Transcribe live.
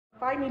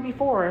Fight me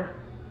before.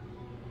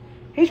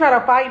 He tried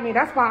to fight me.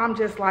 That's why I'm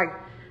just like,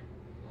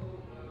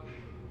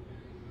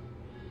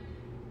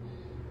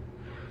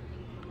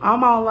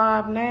 I'm on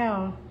live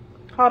now.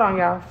 Hold on,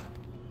 y'all.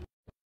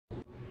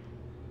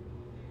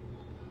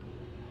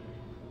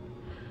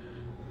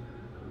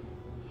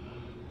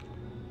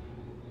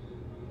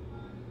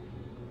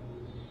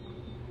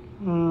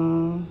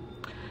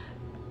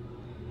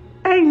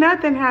 Ain't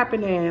nothing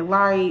happening.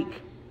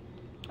 Like,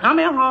 I'm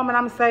at home and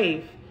I'm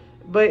safe.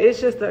 But it's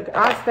just that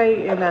I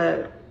stay in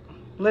a,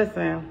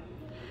 listen,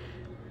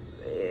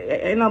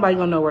 ain't nobody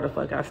gonna know where the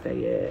fuck I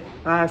stay at.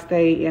 I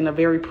stay in a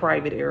very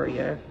private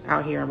area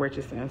out here in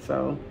Richardson.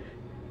 So,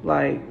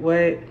 like,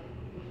 what?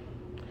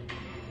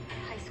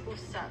 High school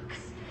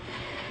sucks.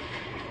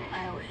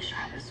 I wish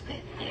I was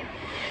with you.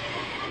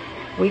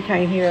 We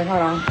can't hear.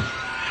 Hold on.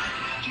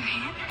 Your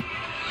hand?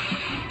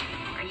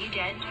 Are you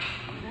dead?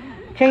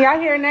 Can y'all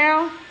hear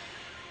now?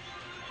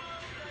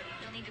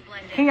 You'll need to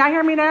blend in. Can y'all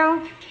hear me now?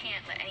 You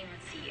can't let anyone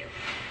see you.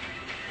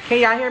 Can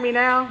y'all hear me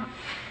now?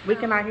 We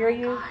cannot hear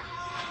you.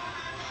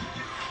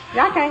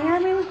 Y'all can't hear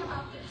me?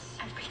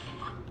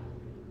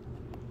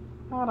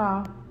 Hold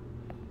on.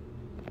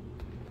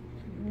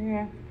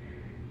 Yeah.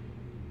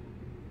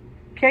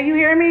 Can you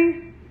hear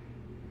me?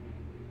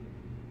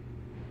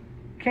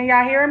 Can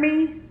y'all hear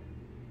me?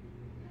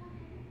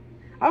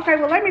 Okay,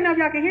 well, let me know if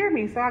y'all can hear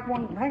me so I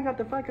can hang up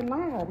the fucking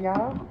live,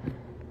 y'all.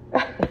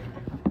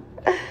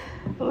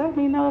 Let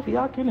me know if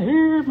y'all can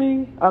hear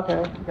me.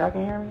 Okay, y'all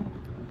can hear me?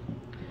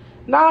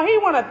 No, he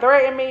want to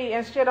threaten me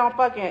and shit on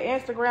fucking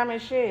Instagram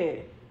and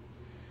shit.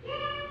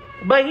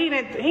 But he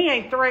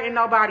ain't threatening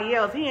nobody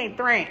else. He ain't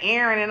threatening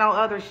Aaron and no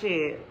other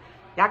shit.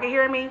 Y'all can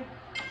hear me?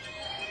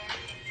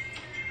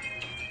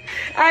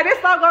 Hey, this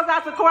song goes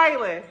out to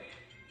Quaylen.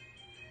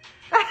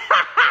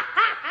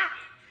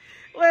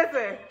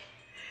 Listen,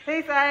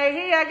 he say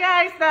he a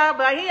gangster,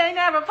 but he ain't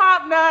never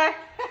popped none.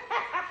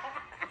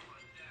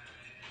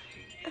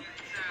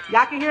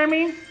 Y'all can hear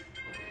me?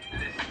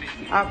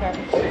 Okay.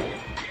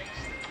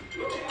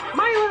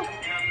 Myla.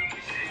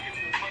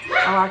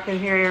 Oh, I can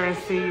hear you and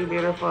see you,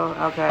 beautiful.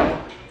 Okay.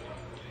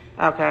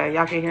 Okay,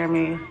 y'all can hear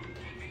me.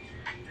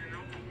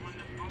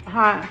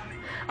 Huh?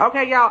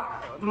 Okay, y'all.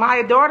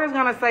 My daughter's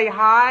gonna say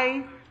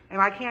hi,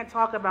 and I can't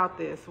talk about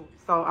this,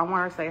 so I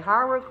want her to say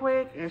hi real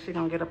quick, and she's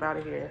gonna get up out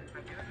of here.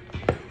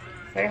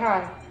 Say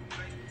hi.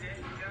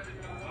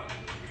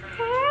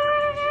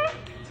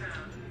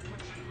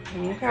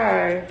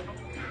 Okay.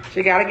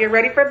 She gotta get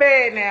ready for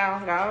bed now.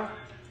 Go.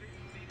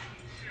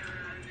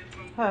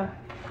 Huh.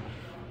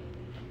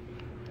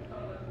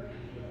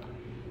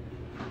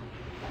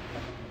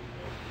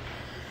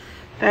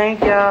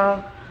 Thank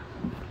y'all.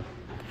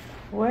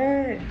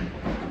 What?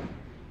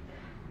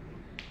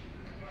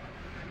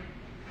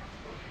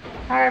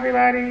 Hi,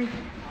 everybody.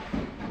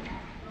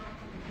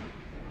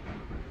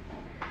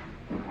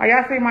 Oh,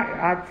 y'all see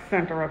I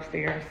sent her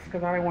upstairs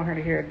because I didn't want her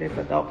to hear this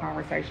adult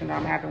conversation that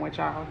I'm having with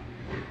y'all.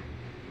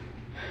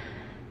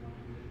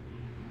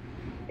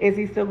 Is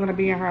he still going to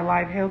be in her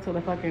life? Hell to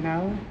the fucking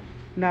no.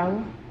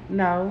 No.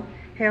 No.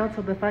 Hell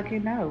to the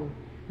fucking no.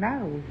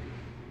 No.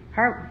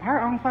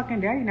 Her own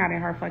fucking daddy not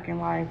in her fucking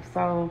life.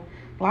 So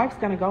life's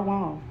going to go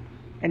on.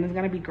 And it's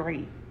going to be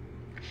great.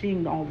 She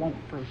ain't going to want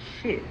for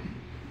shit.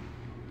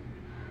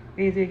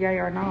 Is he gay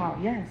or not?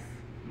 Yes,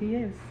 he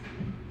is.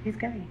 He's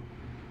gay.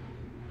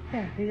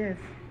 Yeah, he is.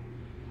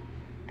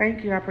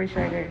 Thank you. I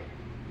appreciate it.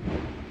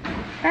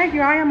 Thank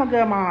you. I am a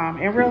good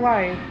mom. In real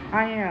life,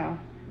 I am.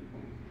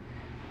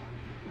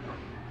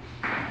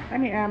 Let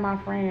me add my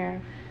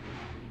friend.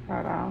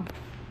 Hold on.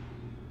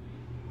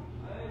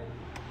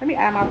 Let me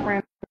add my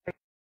friend.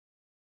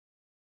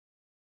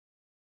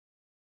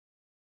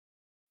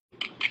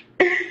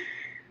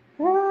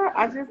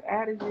 I just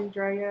added you,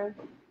 Drea.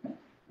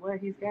 What,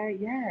 he's gay?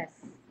 Yes,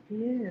 he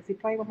is. He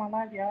played with my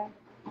life, y'all.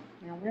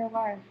 In real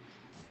life.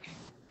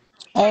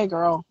 Hey,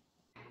 girl.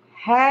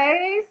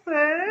 Hey,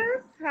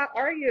 sis. How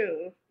are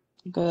you?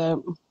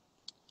 Good.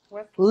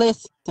 What's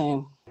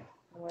Listen,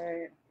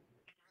 what?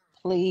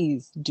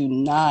 please do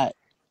not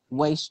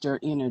waste your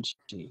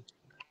energy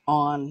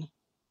on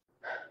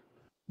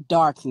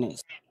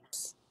darkness.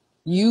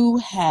 You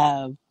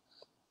have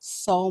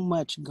so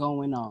much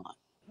going on.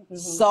 Mm-hmm.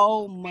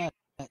 So much.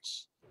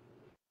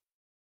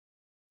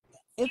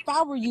 If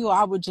I were you,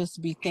 I would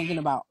just be thinking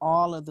about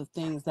all of the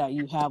things that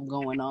you have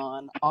going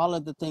on, all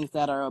of the things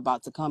that are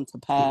about to come to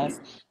pass,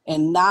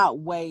 and not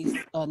waste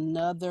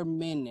another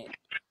minute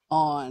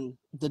on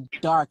the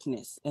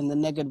darkness and the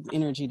negative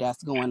energy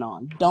that's going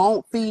on.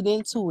 Don't feed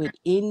into it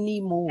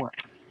anymore.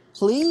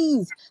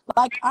 Please.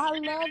 Like, I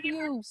love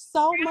you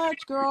so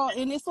much, girl.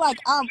 And it's like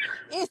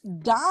it's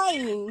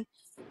dying.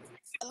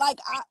 Like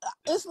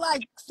it's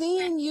like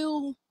seeing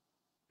you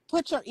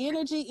put your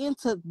energy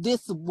into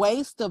this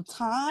waste of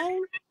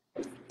time.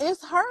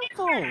 It's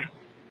hurtful.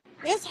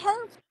 It's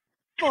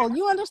hurtful.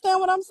 You understand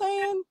what I'm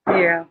saying?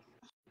 Yeah.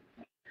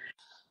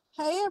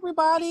 Hey,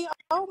 everybody.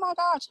 Oh, my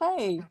gosh.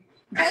 Hey.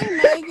 Hey,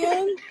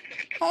 Megan.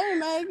 Hey,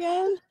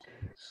 Megan.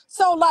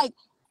 So, like,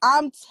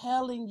 I'm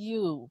telling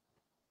you,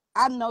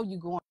 I know you're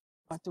going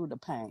through the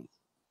pain.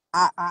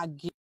 I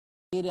get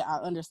it. I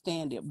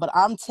understand it. But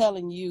I'm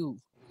telling you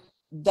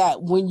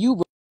that when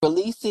you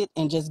release it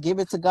and just give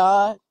it to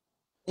God,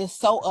 it's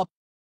so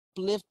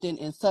uplifting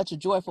and such a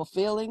joyful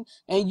feeling.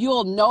 And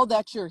you'll know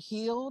that you're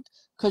healed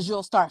because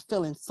you'll start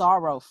feeling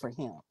sorrow for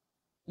him.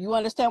 You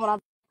understand what I'm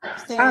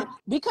saying? I,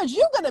 Because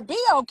you're going to be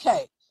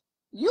okay.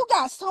 You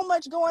got so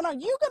much going on.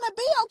 You're going to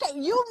be okay.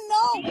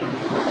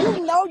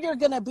 You know you're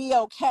going to be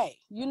okay.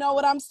 You know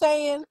what I'm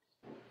saying?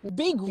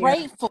 Be yeah,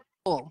 grateful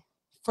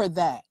for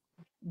that.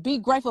 Be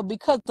grateful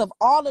because of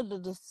all of the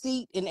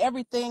deceit and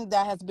everything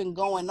that has been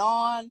going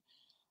on.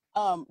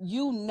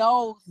 You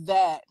know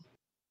that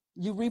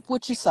you reap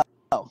what you sow.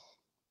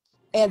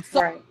 And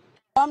right.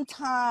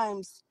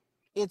 sometimes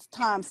it's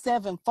times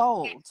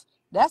sevenfold.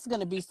 That's going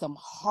to be some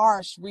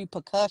harsh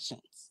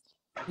repercussions.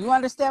 You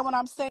understand what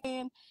I'm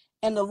saying?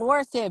 And the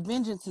Lord said,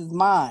 vengeance is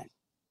mine.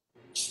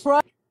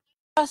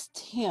 Trust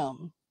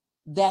him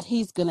that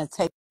he's going to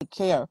take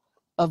care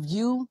of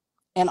you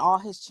and all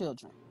his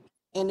children.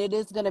 And it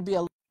is going to be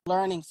a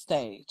learning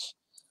stage.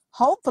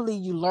 Hopefully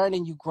you learn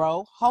and you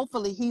grow.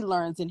 Hopefully he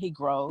learns and he No,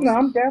 grows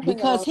I'm definitely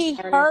because gonna he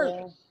learn and hurt.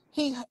 grow.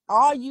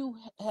 All you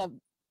have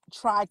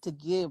tried to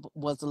give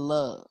was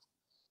love.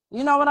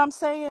 You know what I'm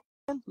saying?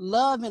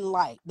 Love and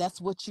light. That's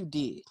what you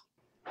did.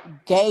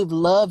 Gave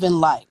love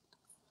and light.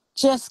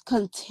 Just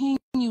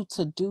continue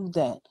to do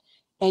that.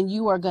 And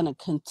you are going to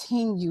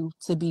continue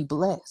to be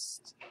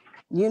blessed,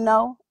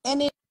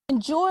 and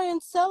enjoy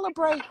and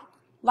celebrate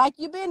like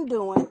you've been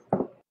doing.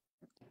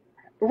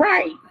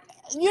 Right.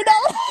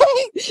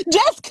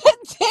 Just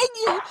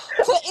continue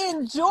to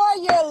enjoy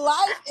your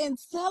life and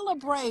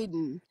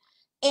celebrating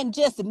and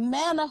just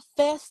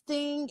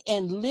manifesting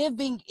and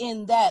living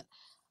in that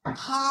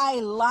high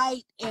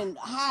light and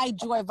high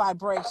joy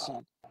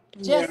vibration.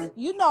 Yeah.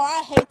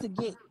 I hate to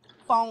get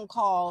phone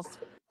calls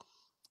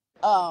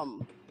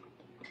um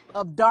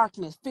of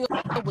darkness, filled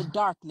with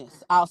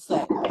darkness, I'll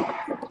say.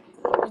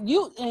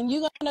 You're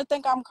gonna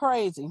think I'm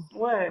crazy.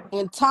 What?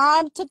 In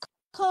time to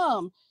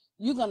come,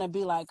 you're gonna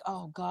be like,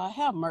 oh God,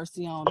 have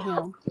mercy on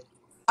him.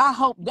 I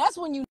hope that's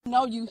when you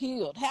know you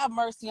healed. Have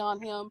mercy on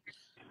him.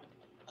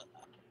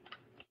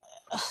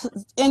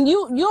 And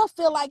you'll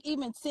feel like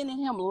even sending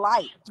him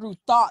light through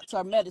thoughts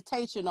or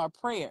meditation or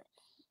prayer.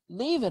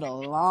 Leave it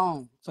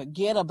alone.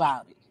 Forget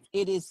about it.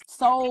 It is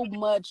so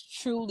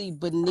much truly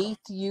beneath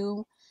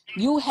you.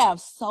 You have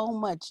so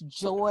much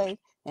joy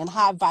and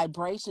high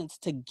vibrations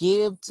to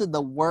give to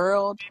the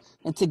world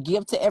and to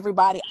give to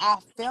everybody. I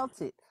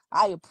felt it.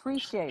 I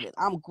appreciate it.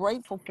 I'm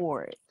grateful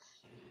for it.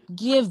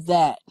 Give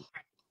that.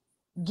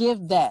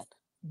 Give that.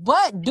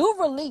 But do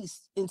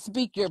release and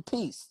speak your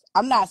peace.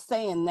 I'm not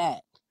saying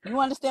that. You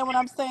understand what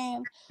I'm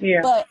saying?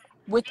 Yeah. But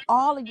with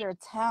all of your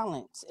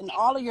talents and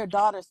all of your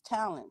daughter's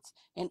talents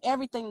and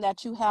everything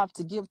that you have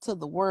to give to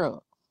the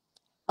world,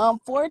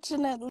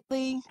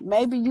 unfortunately,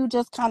 maybe you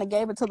just kind of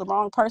gave it to the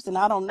wrong person.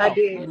 I don't I know.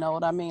 You did. know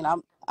what I mean?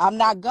 I'm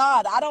not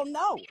God. I don't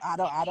know. I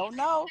don't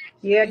know.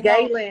 Yeah, You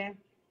know, Galen.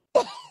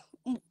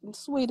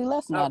 sweetie,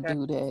 let's not Okay.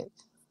 do that.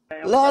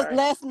 I'm Let's sorry.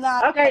 let's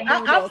not Okay,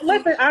 do that. See,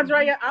 listen,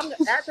 Andrea. I'm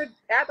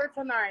after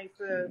tonight,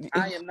 sis.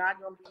 I am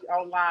not gonna be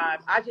on live.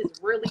 I just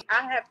really,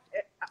 I have,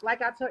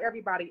 like I tell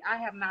everybody, I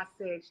have not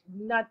said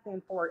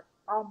nothing for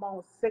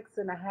almost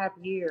 6.5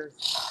 years.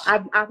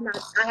 I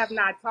have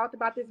not talked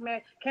about this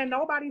man. Can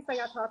nobody say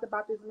I talked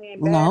about this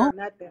man bad or no,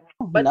 nothing?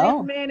 But this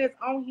no. man is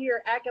on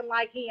here acting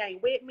like he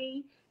ain't with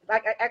me,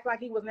 like act like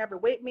he was never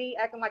with me,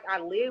 acting like I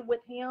live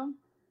with him,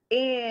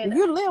 and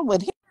You live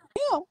with him.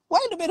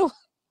 Wait a minute.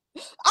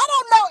 I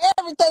don't know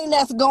everything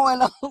that's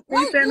going on. he's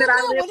Wait, saying you that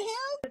I live live with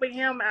him? with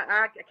him.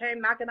 I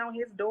came knocking on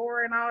his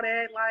door and all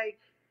that. Like,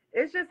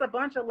 it's just a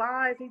bunch of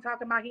lies. He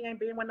talking about he ain't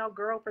been with no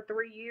girl for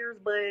 3 years,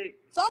 but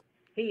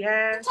he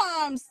has.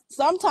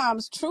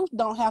 Sometimes truth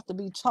don't have to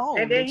be And told.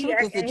 The then he truth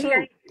is the and he truth.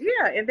 ain't.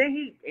 Yeah, and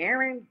then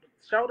Aaron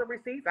showed the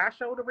receipts. I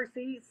showed the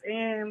receipts,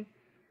 and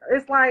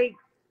it's like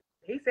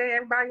he said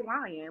everybody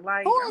lying.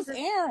 Like, Who I'm is just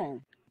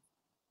Aaron?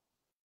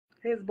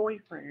 his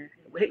boyfriend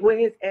with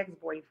his ex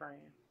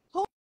boyfriend,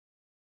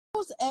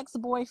 Who's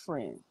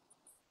ex-boyfriend?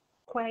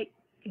 Quay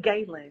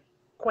Galen,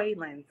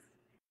 Quaylen's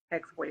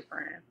ex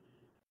boyfriend.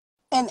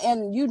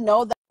 And you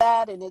know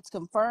that and it's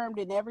confirmed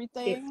and It's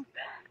everything.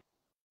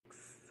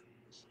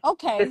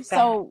 Okay, it's facts.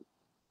 so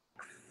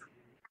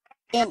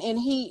and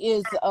he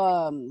is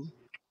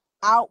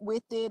out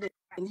with it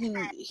and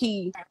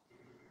he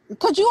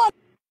could you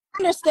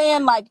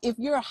understand, like, if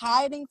you're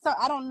hiding, so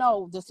I don't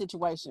know the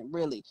situation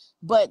really,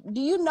 but do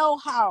you know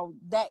how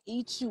that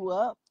eats you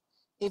up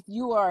if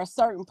you are a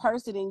certain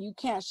person and you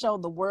can't show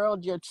the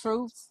world your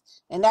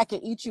truths, and that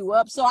can eat you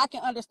up? So I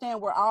can understand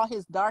where all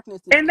his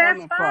darkness is And that's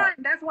coming from. fine.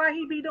 That's why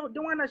he be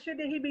doing the shit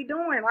that he be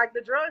doing, like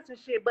the drugs and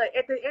shit. But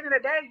at the end of the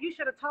day, you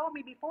should have told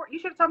me before. You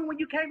should have told me when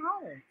you came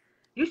home.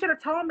 You should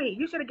have told me.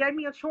 You should have gave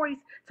me a choice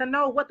to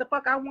know what the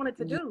fuck I wanted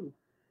to do.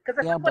 Because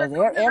if Yeah, I would but have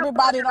known that, I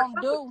would have everybody never don't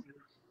told do you.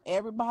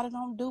 everybody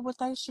don't do what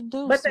they should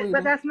do, But sweetie.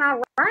 that's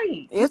not right.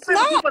 You It's playing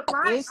with not. people's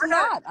lives. It's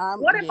not.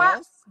 What if I?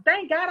 Yes.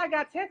 Thank God I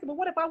got tested. But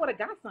what if I would have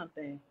got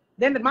something?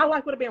 then my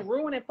life would have been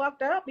ruined and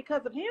fucked up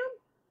because of him.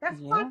 That's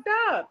fucked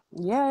up.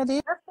 Yeah, it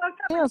is. That's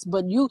fucked up.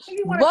 But You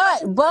want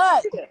to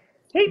take his shit.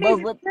 He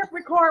needs to tip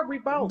record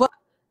revoke. but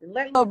And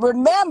let him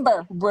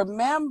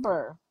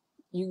remember,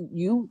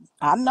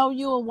 I know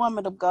you're a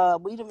woman of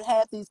God. We've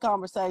had these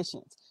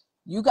conversations.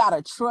 You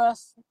gotta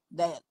trust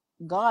that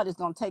God is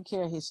gonna take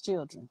care of his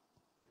children.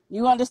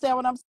 You understand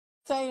what I'm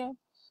saying?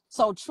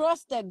 So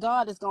trust that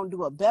God is gonna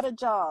do a better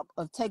job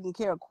of taking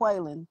care of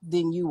Quaylen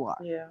than you are.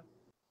 Yeah.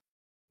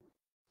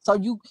 So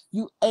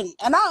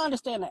and I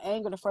understand the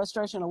anger, the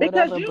frustration, or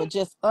Because whatever, you but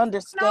just know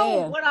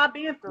understand. what I've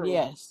been through.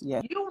 Yes,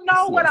 You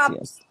know what I've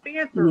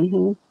been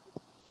through.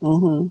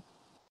 Mm-hmm.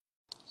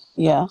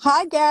 Yeah.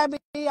 Hi, Gabby.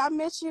 I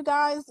miss you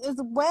guys as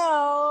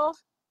well.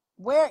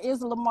 Where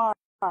is Lamar?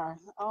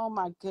 Oh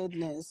my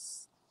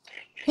goodness.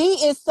 He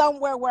is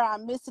somewhere where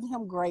I'm missing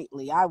him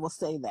greatly. I will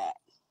say that.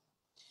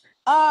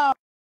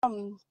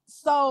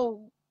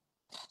 So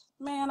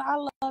man, I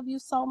love you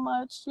so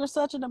much. You're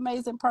such an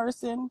amazing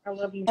person. I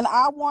love you. And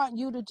I want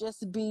you to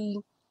just be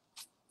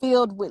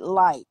filled with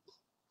light.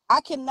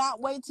 I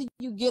cannot wait till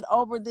you get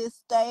over this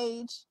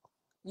stage.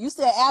 You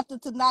said after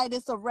tonight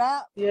it's a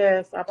wrap.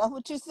 Yes, That's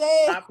what you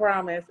said. I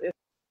promise.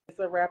 It's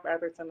a wrap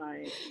after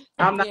tonight.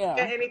 I'm not Yeah.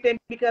 getting anything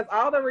because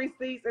all the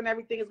receipts and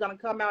everything is going to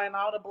come out in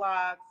all the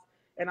blogs,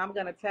 and I'm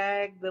going to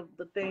tag the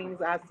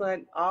things I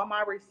sent, all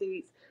my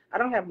receipts. I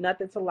don't have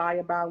nothing to lie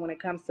about when it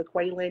comes to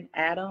Quaylen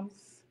Adams.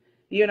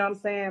 You know what I'm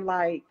saying?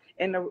 Like,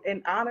 and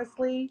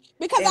honestly,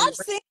 Because and I've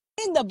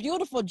seen the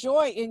beautiful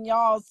joy in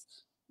y'all's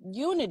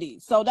unity.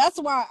 So that's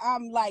why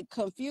I'm like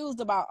confused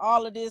about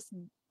all of this,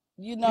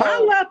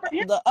 my love for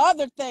him, the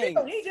other things.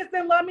 he just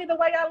didn't love me the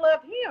way I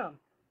loved him.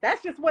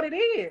 That's just what it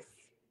is.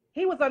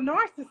 He was a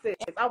narcissist.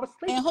 I was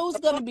sleeping. And who's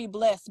going to be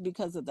blessed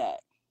because of that?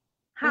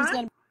 Huh? Who's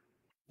going to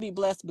be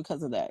blessed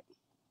because of that?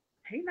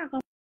 He's not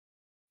going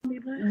to be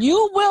blessed.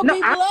 You will No,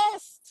 be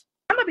blessed.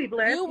 I'm going to be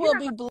blessed. You will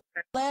be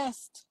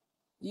blessed.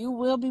 You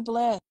will be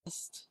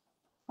blessed.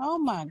 Oh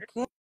my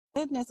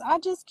goodness. I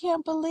just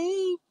can't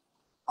believe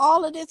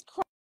all of this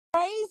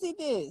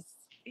craziness.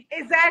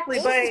 Exactly,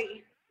 but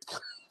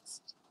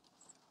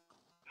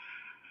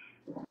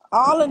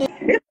All of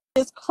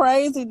this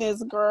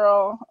craziness,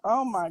 girl.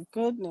 Oh my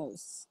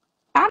goodness.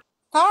 I'm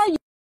How are you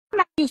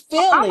I'm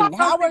feeling? not gonna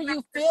How sit are back you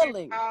and say,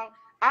 feeling?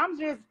 I'm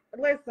just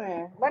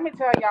listen. Let me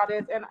tell y'all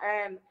this,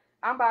 and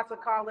I'm about to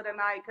call it a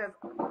night because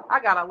I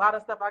got a lot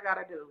of stuff I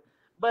gotta do.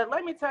 But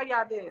let me tell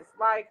y'all this: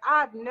 like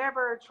I've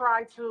never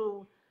tried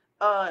to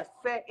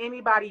set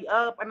anybody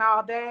up and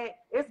all that.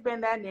 It's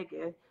been that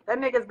nigga. That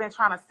nigga's been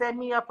trying to set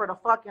me up for the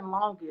fucking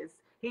longest.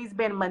 He's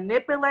been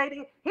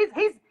manipulated. He's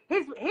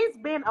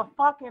been a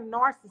fucking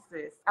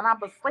narcissist, and I've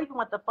been sleeping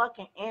with the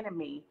fucking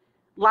enemy.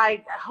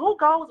 Like, who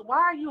goes, why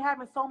are you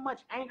having so much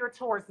anger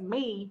towards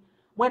me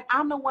when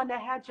I'm the one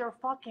that had your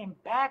fucking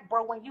back,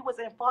 bro, when you was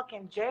in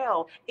fucking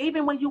jail?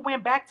 Even when you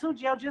went back to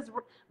jail just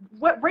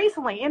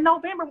recently, in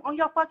November, on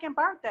your fucking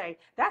birthday.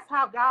 That's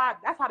how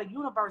the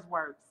universe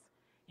works.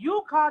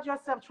 You called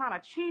yourself trying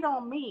to cheat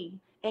on me,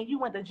 and you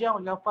went to jail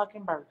on your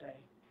fucking birthday.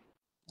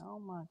 Oh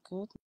my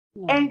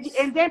And goodness.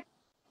 and then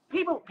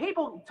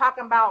people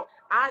talking about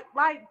I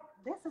like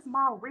this is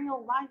my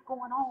real life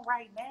going on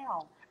right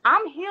now.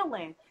 I'm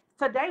healing.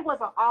 Today was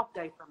an off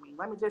day for me.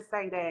 Let me just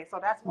say that. So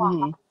that's why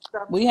Mm-hmm.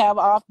 stuff We have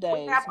off we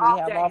have days. We off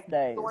have days off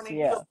days. doing the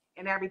healing Yeah.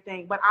 and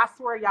everything. But I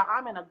swear, y'all,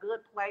 I'm in a good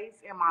place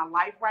in my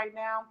life right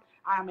now.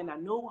 I'm in a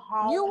new You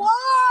home.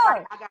 Like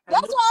are. I got a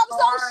That's new why I'm so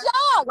car.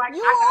 shocked. Like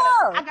You I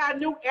are. got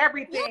new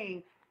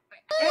everything.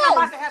 And I'm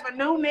about Yes. to have a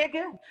new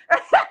nigga.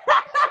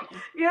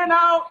 you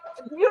know,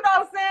 you know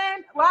what I'm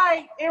saying?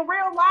 Like in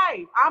real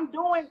life, I'm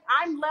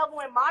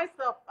leveling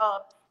myself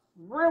up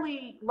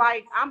really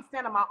like I'm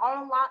standing my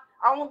own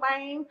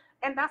lane,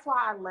 and that's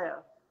why I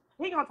left.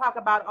 He gonna talk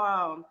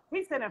about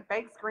he's sending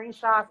fake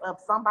screenshots of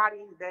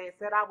somebody that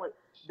said I would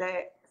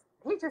that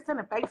he just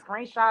sending fake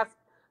screenshots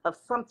of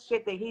some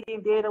shit that he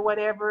didn't did or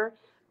whatever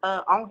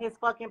on his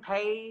fucking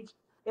page.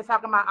 It's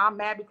talking about I'm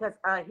mad because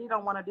he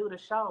don't want to do the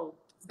show.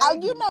 You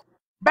Baby. know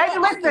Baby,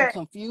 what? I get listen.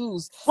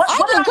 confused. What I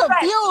did get I say?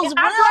 And confused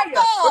real Andrea,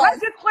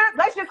 fast.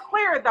 let's just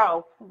clear it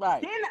though.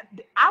 Right.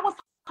 Then I was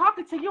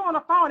talking to you on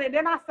the phone, and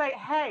then I say,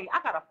 hey,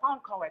 I got a phone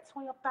call at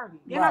 12:30.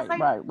 Then I Right. say,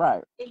 Right.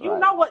 Right. and Right. you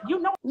know what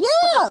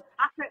Yeah.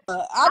 I said.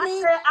 I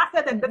mean, I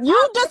said that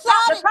you the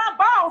decided. top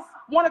boss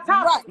want to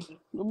talk Right. to me.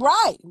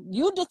 Right.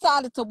 You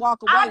decided to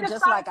walk I away just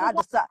decided like to I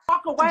decided.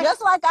 walk away.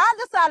 Just like I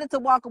decided to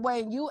walk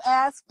away, and you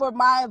asked for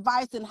my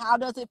advice and how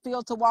does it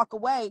feel to walk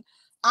away.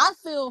 I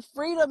feel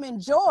freedom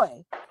and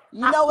joy.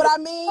 You I know what feel I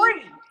mean?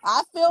 free.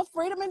 I feel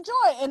freedom and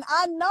joy. And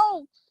I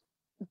know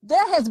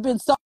there has been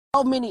so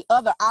many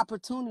other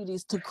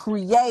opportunities to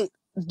create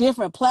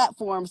different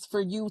platforms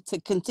for you to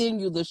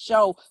continue the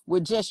show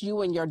with just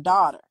you and your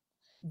daughter.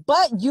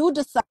 But you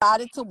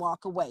decided to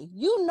walk away.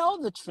 You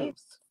know the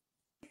truth.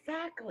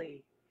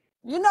 Exactly.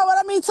 You know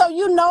what I mean? So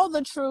you know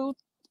the truth,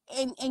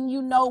 and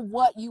you know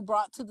what you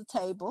brought to the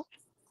table.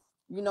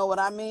 You know what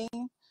I mean?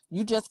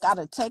 You just got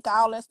to take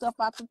all that stuff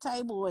off the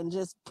table and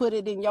just put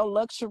it in your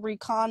luxury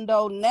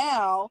condo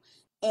now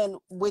and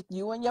with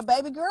you and your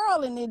baby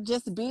girl, and it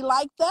just be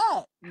like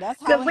that.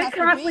 That's how Because it we has to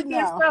be constantly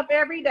get now. stuff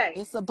every day.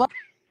 It's a buffet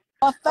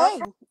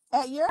Okay?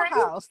 at your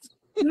house.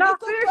 No,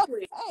 It's a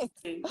seriously. buffet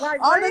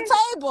Like, on what? the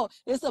table.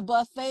 It's a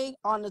buffet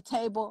on the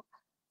table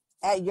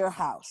at your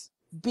house.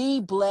 Be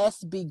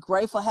blessed, be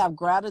grateful, have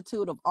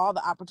gratitude of all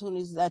the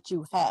opportunities that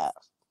you have.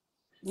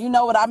 You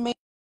know what I mean?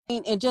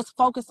 And just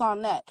focus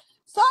on that.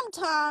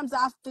 Sometimes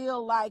I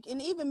feel like,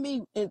 and even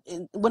me,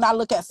 when I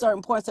look at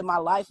certain points in my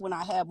life when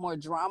I had more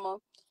drama,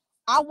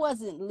 I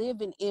wasn't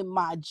living in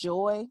my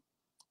joy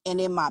and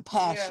in my Yeah.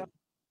 passion.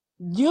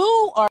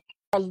 You are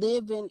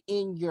living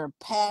in your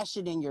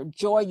passion and your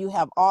joy. You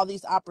have all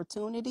these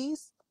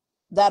opportunities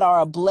that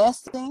are a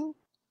blessing.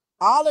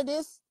 All of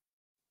this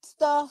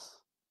stuff,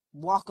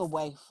 walk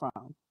away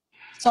from.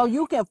 So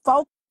you can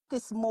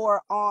focus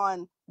more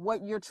on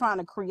what you're trying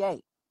to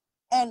create.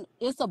 And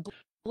it's a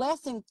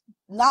blessing.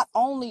 Not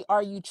only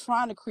are you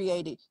trying to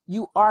create it,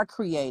 you are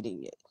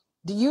creating it.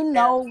 Do you Yeah.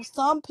 know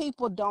some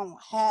people don't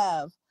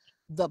have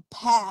the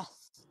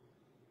path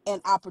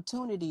and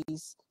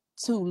opportunities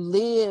to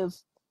live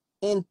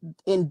and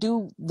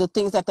do the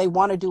things that they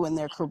want to do in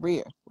their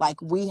career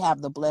like we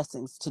have the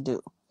blessings to do.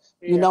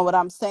 You Yeah. know what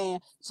I'm saying?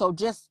 So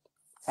just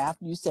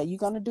after you say you're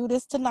going to do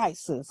this tonight,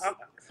 sis.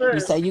 You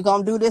Sis, say you're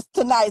going to do this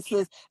tonight,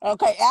 sis.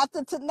 Okay,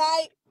 after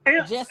tonight,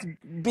 just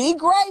be I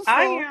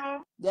grateful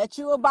am. that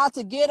you're about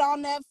to get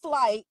on that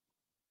flight.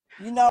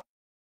 You know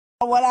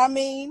what I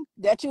mean?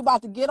 That you're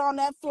about to get on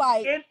that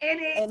flight And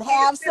it and is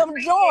have this some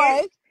weekend.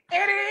 joy, It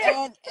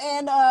is.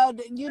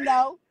 and you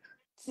know,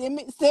 send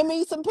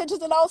me some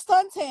pictures of those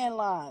suntan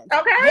lines.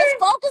 Okay. Just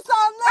focus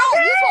on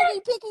that. You supposed to Okay.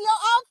 be picking your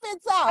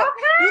outfits out.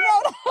 You Okay.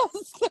 know what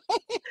I'm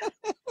saying?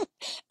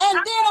 And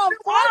I'm then gonna do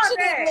all that,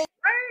 unfortunately,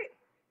 right?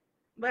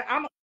 But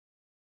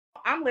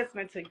I'm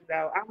listening to you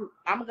though.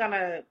 I'm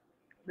gonna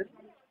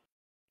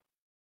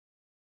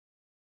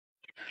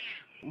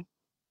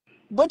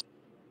but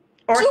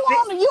or you sit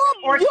on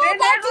or you sitting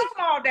about at to home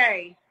all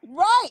day.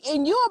 right,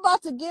 and you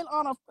about to get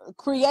on a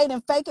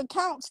creating fake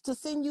accounts to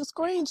send you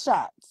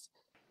screenshots.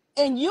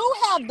 And you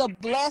have the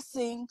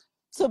blessing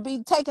to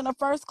be taking a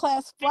first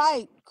class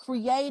flight,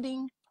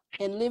 creating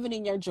and living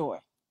in your joy.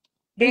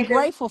 Be And just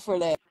grateful for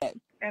that.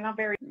 and I'm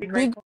very Be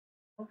grateful.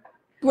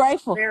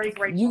 grateful. Very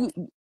grateful.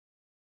 You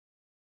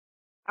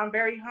I'm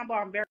very humble.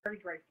 I'm very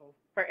grateful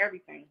for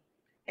everything.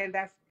 And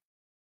that's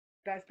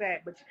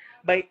that.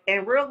 But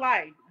in real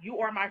life, you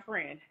are my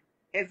friend.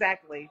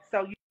 Exactly.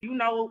 So you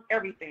know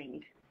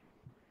everything.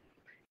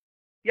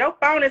 Your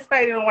phone is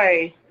fading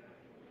away.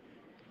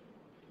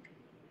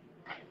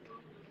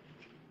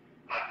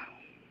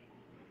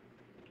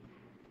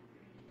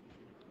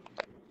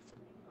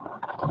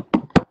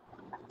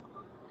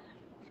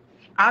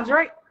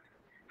 Andre,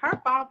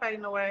 her phone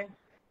fading away.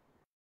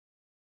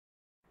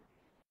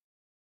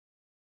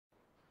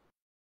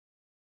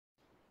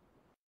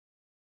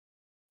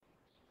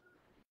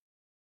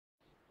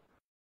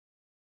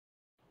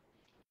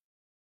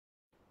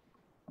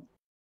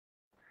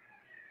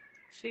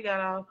 She got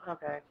off.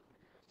 Okay.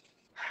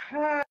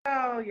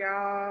 Oh,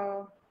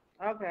 y'all.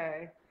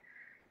 Okay.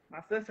 My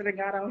sister that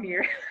got on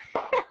here.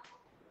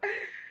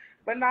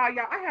 But no,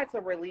 y'all, I had to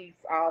release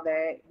all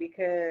that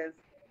because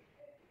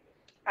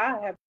I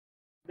have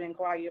been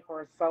quiet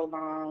for so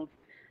long.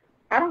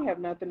 I don't have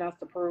nothing else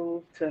to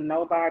prove to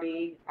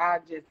nobody. I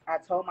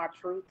told my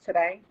truth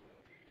today,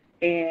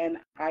 and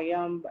I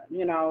am,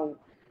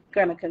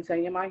 gonna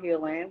continue my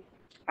healing.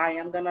 I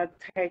am gonna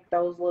take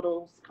those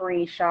little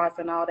screenshots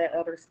and all that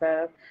other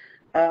stuff.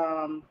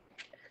 Um,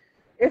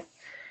 it's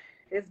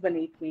it's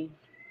beneath me.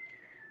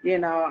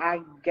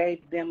 I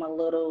gave them a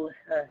little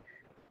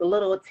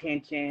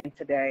attention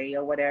today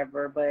or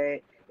whatever,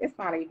 but it's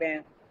not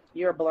even.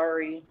 You're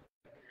blurry.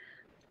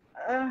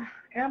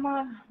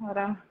 Emma, hold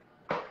on.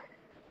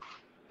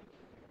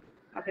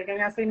 Okay, can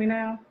y'all see me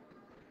now?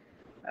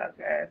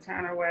 Okay,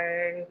 turn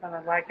away. I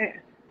don't like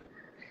it.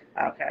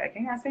 Okay,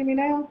 can y'all see me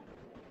now?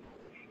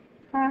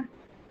 Huh?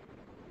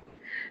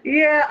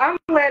 Yeah, I'm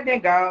letting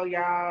it go,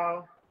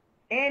 y'all.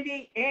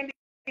 Andy,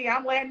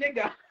 I'm letting it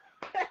go.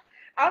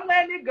 I'm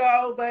letting it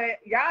go, but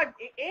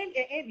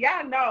and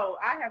y'all know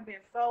I have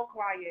been so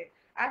quiet.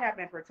 I have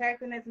been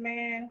protecting this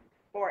man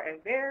for a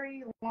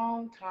very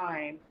long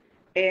time,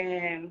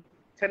 and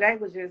today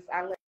was just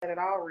I let it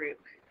all rip.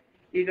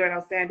 You know what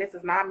I'm saying? This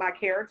is not my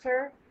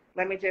character.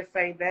 Let me just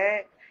say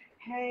that.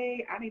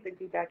 Hey, I need to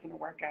be back in the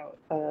workout.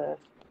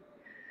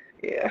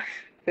 Yeah,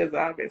 because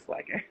I've been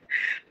slacking.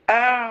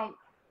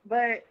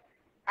 But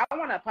I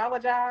want to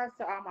apologize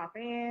to all my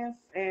fans,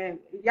 and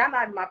y'all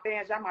not my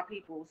fans, y'all my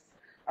peoples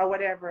or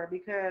whatever,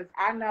 because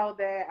I know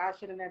that I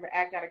should have never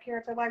acted out of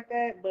character like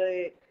that,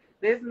 but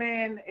this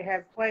man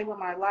has played with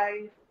my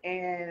life,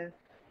 and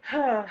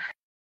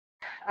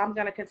I'm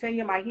going to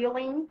continue my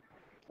healing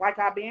like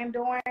I've been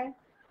doing,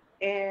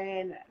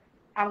 and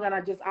I'm going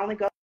to just only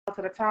go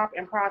to the top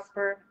and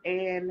prosper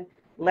and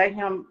let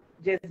him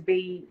just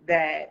be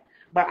that.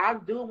 But I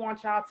do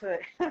want y'all to,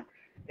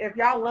 if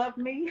y'all love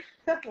me,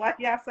 like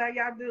y'all say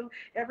y'all do,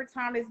 every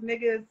time this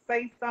nigga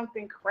say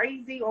something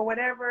crazy or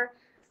whatever,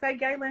 say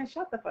Galen,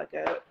 shut the fuck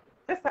up.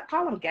 Just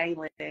call him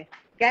Galen.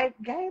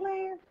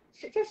 Galen,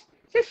 just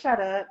shut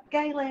up,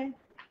 Galen.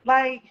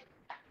 Like,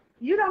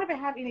 you don't even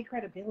have any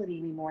credibility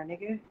anymore,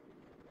 nigga.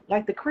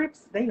 Like, the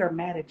Crips, they are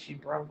mad at you,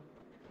 bro.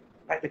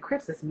 Like, the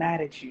Crips is mad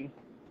at you.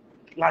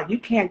 Like, you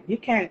can't,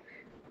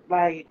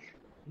 like,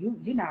 you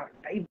not,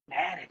 they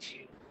mad at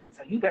you.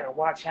 So you better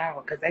watch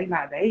out, because they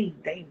mad.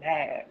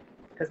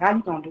 Because how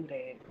you gonna do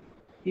that?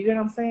 You get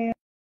what I'm saying?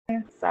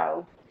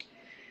 So,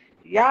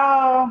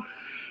 y'all,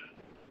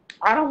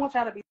 I don't want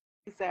y'all to be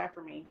sad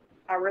for me.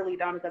 I really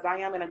don't, because I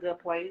am in a good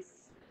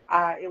place.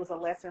 It was a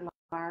lesson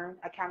learned.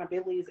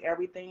 Accountability is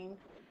everything.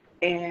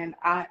 And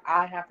I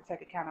have to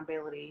take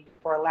accountability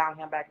for allowing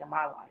him back in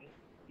my life.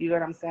 You know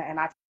what I'm saying? And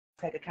I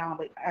take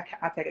accountability.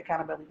 I take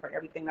accountability for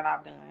everything that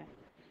I've done.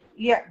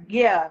 Yeah.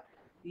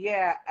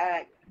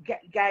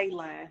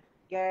 Galen.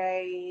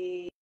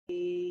 Hey,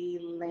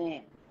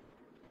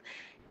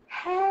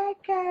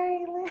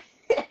 Galen.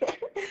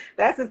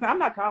 That's his. I'm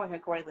not calling him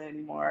Quaylen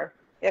anymore.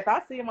 If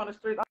I see him on the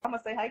street, I'm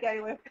gonna say, "Hey,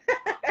 Galen."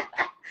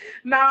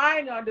 No, I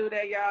ain't gonna do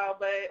that, y'all.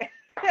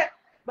 But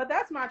but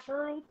that's my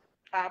truth.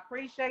 I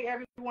appreciate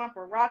everyone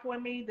for rocking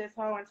with me this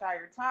whole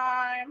entire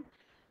time.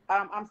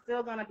 I'm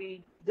still gonna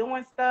be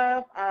doing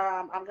stuff.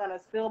 I'm gonna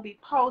still be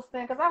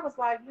posting because I was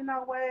like, you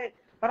know what?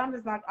 But I'm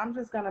just not. I'm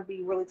just gonna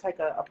be really take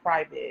a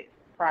private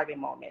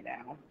moment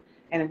now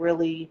and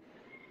really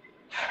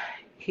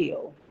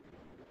heal.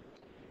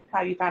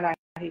 How you found out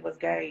he was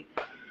gay?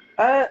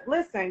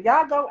 Listen,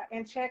 y'all go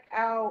and check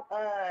out.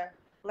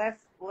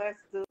 Let's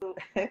do.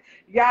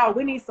 Y'all,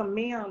 we need some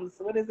memes.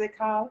 What is it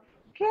called?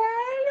 Galen.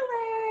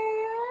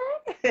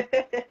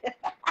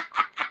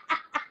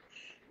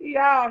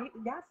 Y'all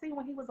see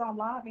when he was on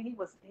live and he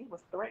was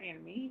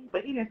threatening me,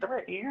 but he didn't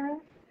threaten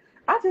Aaron.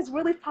 I just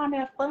really find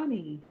that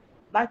funny.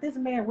 Like, this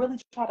man really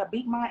tried to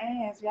beat my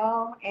ass,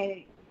 y'all,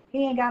 and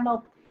he ain't got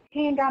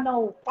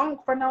no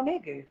funk for no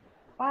nigga.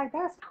 Like,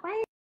 that's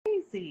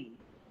crazy.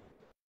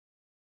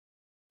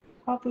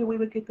 Hopefully we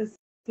will get to see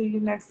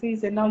you next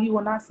season. No, you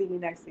will not see me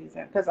next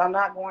season because I'm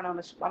not going on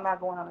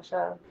the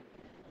show.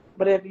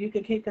 But if you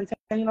can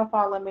continue to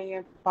follow me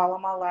and follow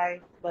my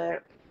life,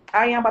 but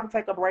I am about to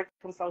take a break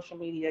from social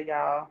media,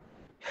 y'all.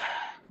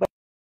 But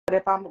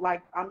if I'm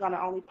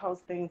gonna only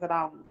post things that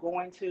I'm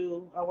going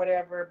to or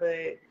whatever,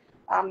 but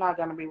I'm not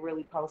gonna be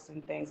really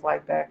posting things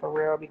like that for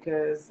real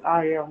because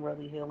I am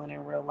really healing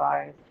in real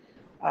life.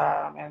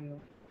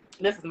 And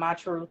this is my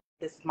truth.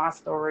 This is my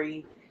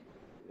story.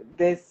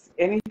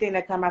 Anything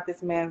that come out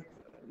this man's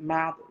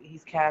mouth,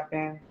 he's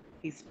capping.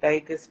 He's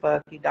fake as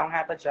fuck. He don't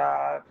have a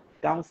job.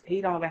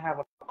 He don't even have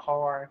a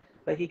car,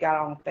 but he got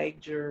on fake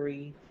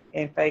jewelry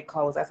and fake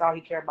clothes. That's all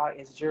he care about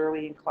is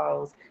jewelry and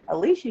clothes. At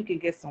least you can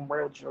get some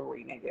real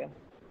jewelry, nigga.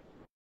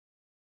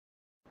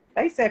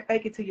 They said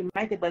fake it till you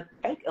make it, but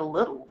fake a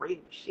little real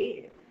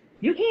shit.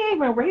 He ain't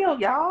even real,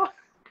 y'all.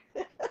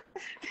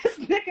 This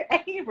nigga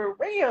ain't even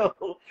real.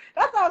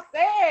 That's all I'm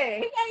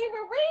saying. He ain't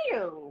even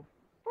real.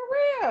 For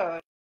real.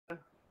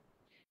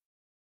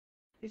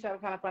 He's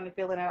having kind of funny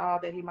feeling at all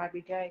that he might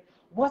be gay.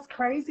 What's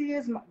crazy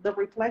is the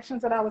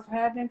reflections that I was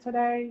having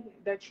today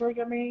that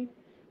triggered me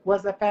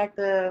was the fact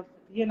of,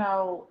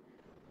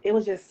 it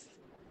was just,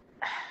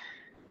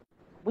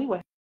 we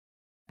would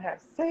have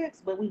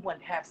sex, but we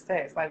wouldn't have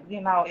sex. Like,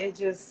 it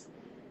just,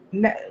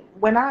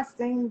 when I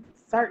seen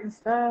certain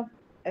stuff,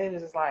 it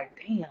was just like,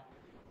 damn.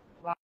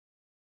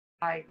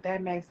 Like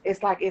that makes,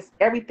 it's like, it's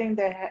everything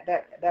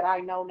that I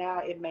know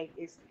now, it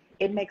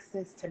makes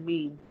sense to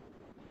me.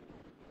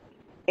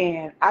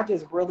 And I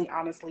just really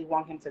honestly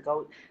want him to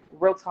go,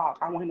 real talk,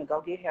 I want him to go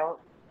get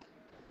help.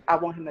 I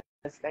want him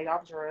to stay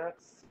off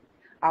drugs.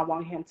 I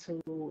want him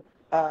to,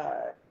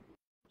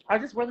 I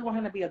just really want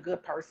him to be a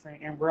good person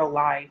in real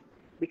life.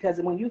 Because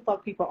when you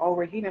fuck people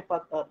over, he didn't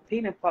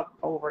fuck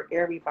over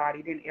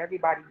everybody. Then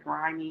everybody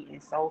grimy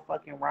and so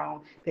fucking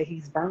wrong that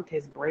he's burnt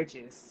his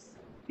bridges.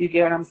 You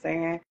get what I'm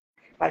saying?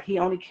 Like, he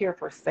only care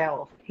for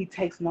self. He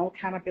takes no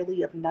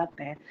accountability of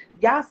nothing.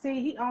 Y'all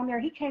see, he on there,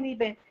 he can't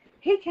even fucking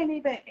he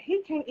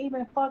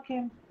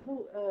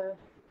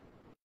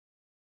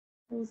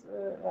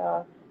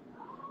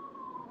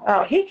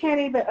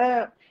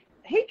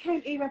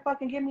can't even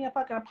fucking give me a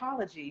fucking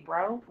apology,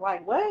 bro.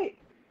 Like, what?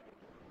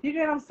 You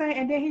get what I'm saying?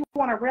 And then he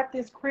want to rep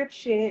this Crip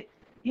shit.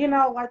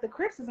 Like, the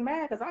Crips is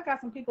mad because I got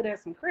some people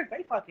that's some Crips.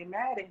 They fucking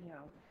mad at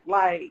him.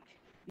 Like,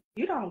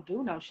 you don't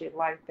do no shit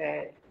like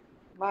that.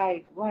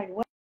 Like what?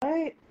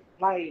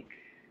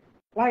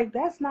 Like,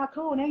 that's not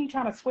cool. Now you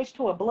trying to switch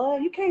to a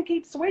blood. You can't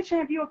keep switching.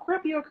 If you're a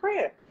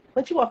Crip.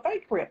 But you a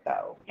fake Crip,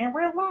 though, in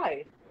real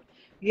life.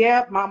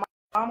 Yep, my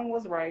mama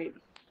was right.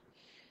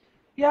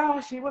 Yeah,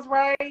 she was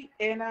right.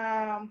 And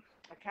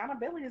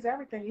accountability is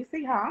everything. You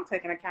see how I'm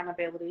taking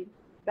accountability.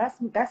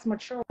 That's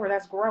mature.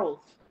 That's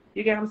growth.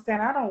 You get what I'm saying?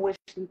 I don't wish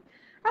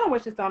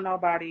this on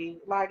nobody.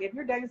 Like, if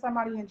you're dating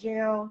somebody in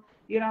jail,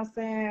 you know what I'm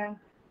saying?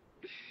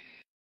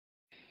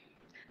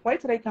 Wait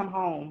till they come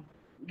home.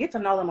 Get to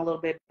know them a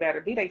little bit better.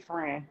 Be their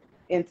friend.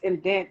 And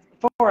then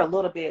for a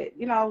little bit,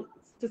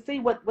 to see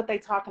what they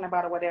talking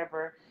about or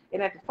whatever.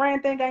 And if the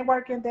friend thing ain't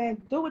working,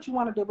 then do what you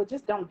want to do, but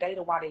just don't date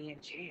her while they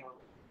in jail.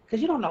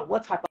 Because you don't know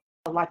what type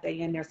of life they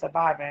in there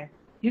surviving.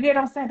 You get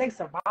what I'm saying? They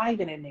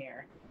surviving in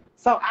there.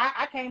 So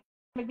I can't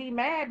be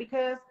mad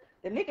because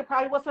the nigga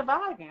probably was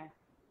surviving.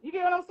 You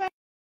get what I'm saying?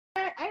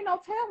 Ain't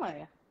no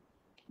telling.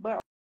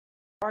 But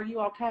are you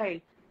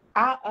okay?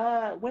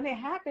 When it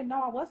happened,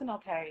 no, I wasn't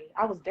okay.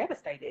 I was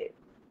devastated.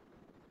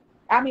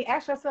 I mean,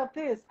 ask yourself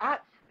this.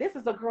 This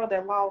is a girl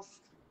that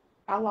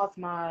I lost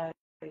my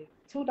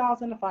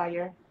 $2 in the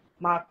fire.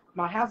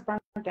 My house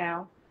burned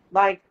down.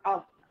 Like,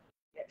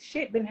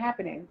 shit been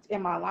happening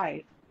in my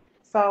life.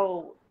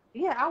 So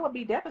yeah, I would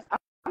be devastated.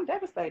 I'm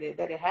devastated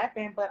that it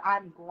happened, but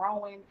I'm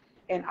growing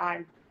and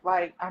I'm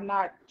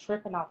not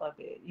tripping off of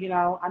it. You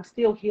know, I'm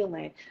still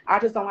healing. I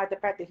just don't like the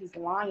fact that he's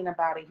lying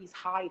about it. He's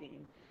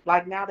hiding.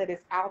 Like now that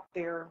it's out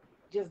there,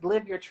 just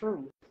live your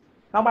truth.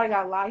 Nobody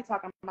got to lie. He's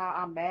talking about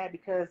I'm mad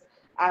because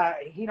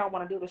he don't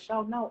want to do the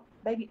show. No,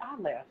 baby, I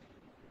left.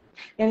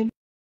 And if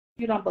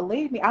you don't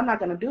believe me, I'm not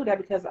going to do that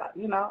because,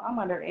 I'm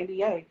under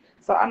NDA.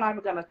 So I'm not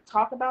even going to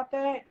talk about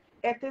that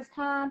at this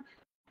time.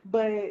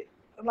 But,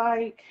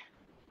 like,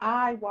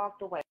 I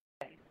walked away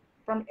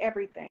from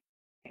everything.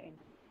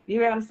 You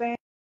know what I'm saying?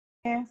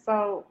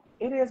 So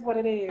it is what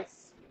it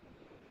is.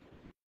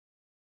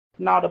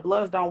 No, the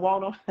Bloods don't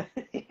want him.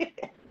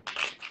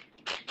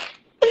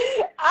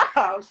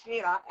 Oh,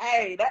 shit.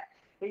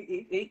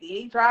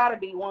 He tried to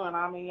be one.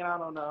 I mean, I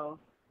don't know.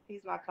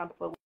 He's not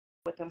comfortable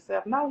with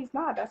himself. No, he's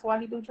not. That's why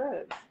he do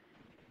drugs.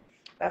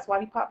 That's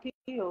why he popped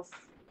pills.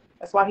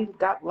 That's why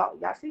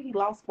y'all see he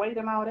lost weight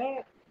and all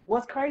that.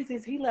 What's crazy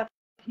is he left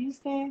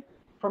Houston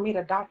for me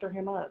to doctor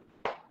him up.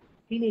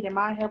 He needed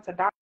my help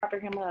to doctor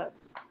him up.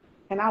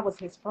 And I was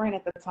his friend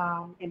at the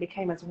time and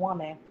became his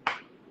woman.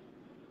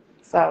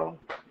 So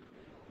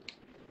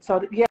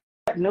yeah,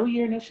 New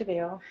Year, New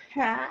Shavel.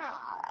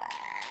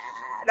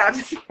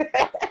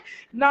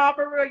 No,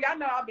 for real. Y'all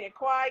know I've been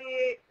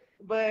quiet,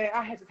 but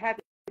I just had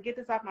to get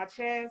this off my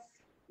chest.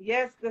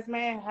 Yes, this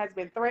man has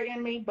been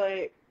threatening me,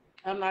 but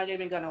I'm not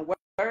even going to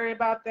worry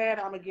about that.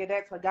 I'm going to give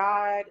that to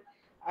God.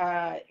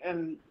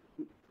 And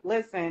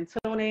listen,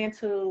 tune in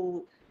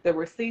to the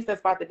receipts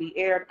that's about to be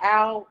aired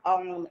out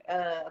on,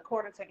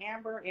 according to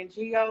Amber and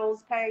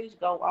Geo's page.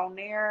 Go on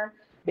there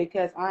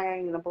because I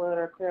ain't in the blood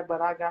or crib,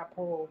 but I got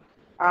pulled.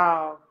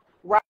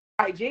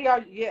 Right,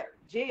 Geo, yeah,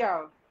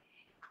 Geo.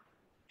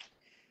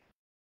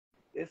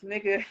 This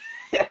nigga,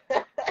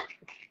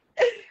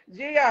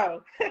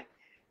 Geo,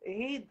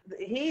 he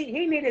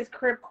need his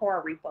crib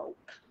card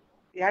revoked.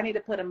 Yeah, I need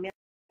to put a minimum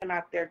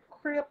out there.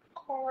 Crib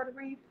card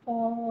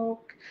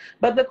revoked.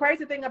 But the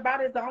crazy thing about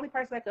it is the only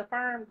person that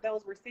confirmed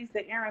those receipts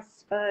that Aaron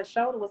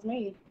showed was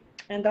me,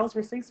 and those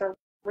receipts are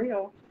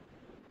real.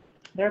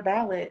 They're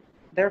valid.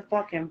 They're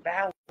fucking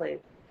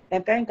valid.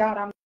 And thank God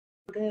I'm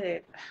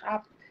good. I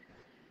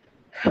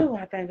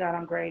thank God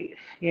I'm great.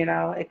 You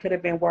know, it could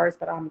have been worse,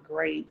 but I'm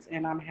great,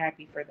 and I'm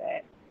happy for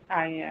that.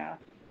 I am.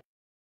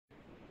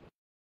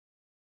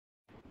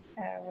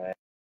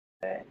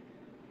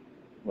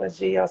 Was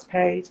Gio's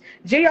page?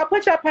 Gio,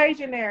 put your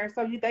page in there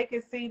so they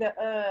can see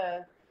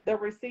the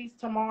receipts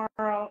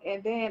tomorrow,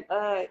 and then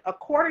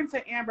according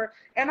to Amber,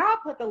 and I'll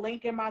put the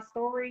link in my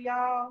story,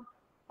 y'all.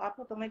 I'll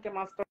put the link in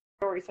my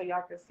story so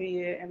y'all can see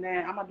it, and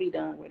then I'm gonna be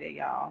done with it,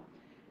 y'all.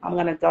 I'm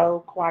gonna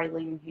go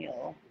quietly and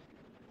heal.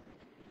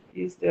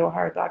 You still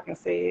hurt? I can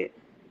see it.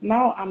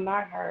 No, I'm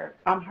not hurt.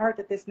 I'm hurt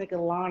that this nigga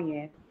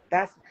lying.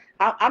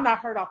 I'm not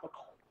hurt off of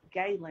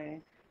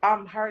Galen.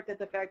 I'm hurt that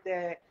the fact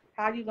that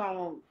how you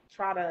gonna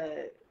try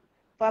to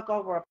fuck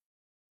over a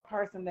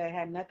person that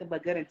had nothing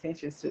but good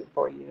intentions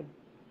for you,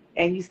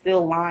 and you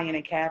still lying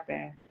and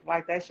capping.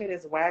 Like that shit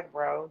is whack,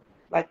 bro.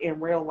 Like in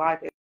real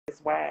life,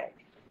 it's whack.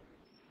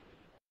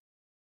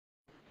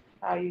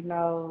 How you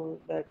know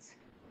that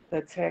the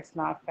text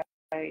not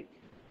fake?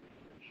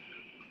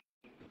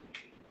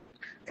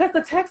 Because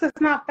the text is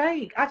not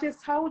fake. I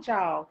just told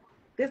y'all.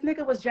 This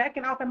nigga was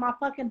jacking off in my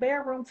fucking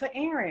bedroom to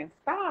Aaron.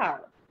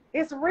 Stop.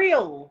 It's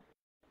real.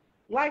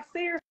 Like,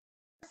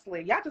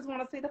 seriously. Y'all just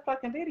want to see the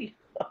fucking video.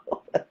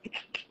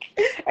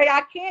 Hey,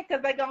 I can't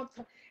because they going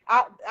to...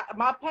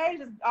 my page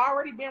has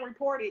already been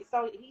reported,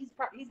 so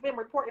he's been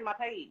reporting my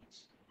page.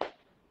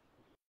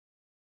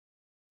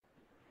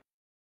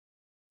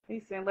 He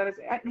sent letters.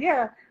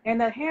 Yeah,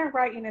 and the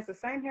handwriting is the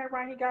same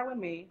handwriting he got with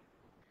me.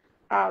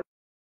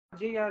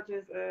 Gio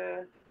just...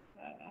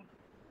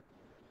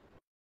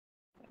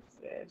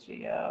 said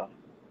Gio.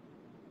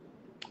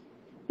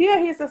 Yeah,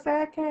 he's a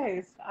sad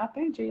case. I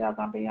think Gio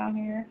gonna be on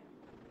here.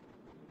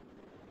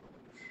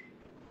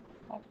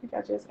 I think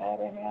I just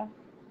added him.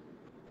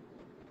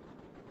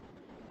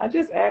 I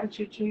just added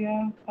you,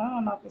 Gio. I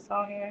don't know if it's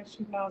on here.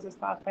 She knows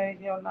it's not fake.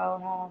 He'll know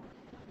how.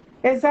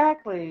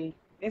 Exactly.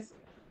 It's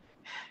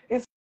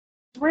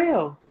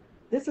real.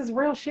 This is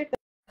real shit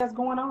that's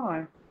going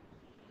on.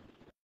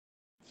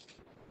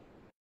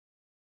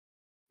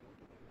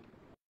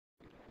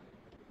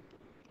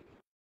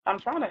 I'm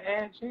trying to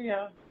add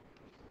Gio.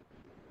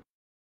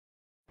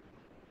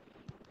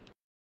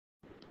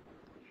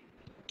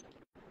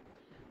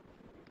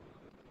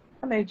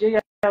 I think Gio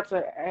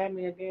to add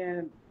me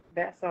again.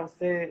 That's so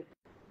sick.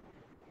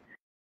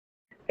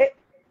 It,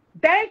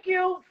 thank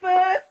you,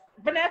 sis,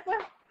 Vanessa.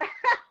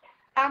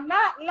 I'm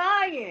not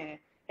lying.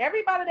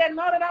 Everybody that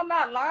know that I'm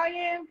not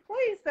lying,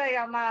 please say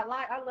I'm not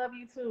lying. I love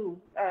you too,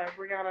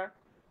 Brianna.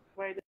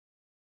 Wait,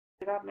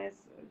 did I miss?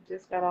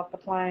 Just got off the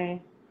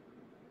plane.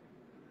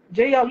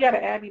 Gio, you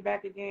gotta add me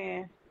back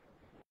again.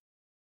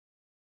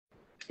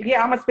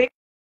 Yeah, I'm gonna speak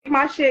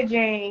my shit,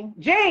 Gene.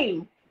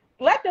 Gene,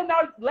 let them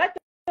know. Let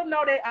them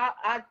know that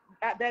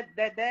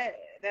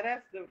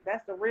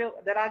that's the real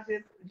that I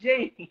just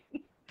Gene.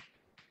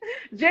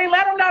 Gene,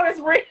 let them know it's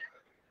real.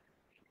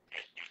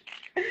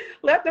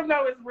 Let them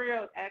know it's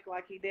real. Act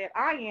like he did.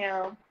 I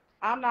am.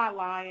 I'm not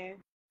lying.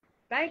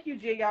 Thank you,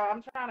 Gio.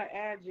 I'm trying to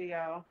add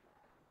Gio.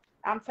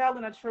 I'm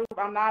telling the truth.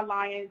 I'm not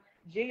lying.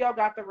 Gio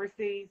got the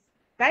receipts.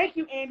 Thank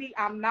you, Andy.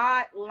 I'm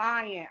not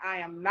lying. I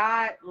am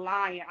not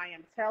lying. I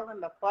am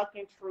telling the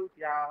fucking truth,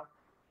 y'all.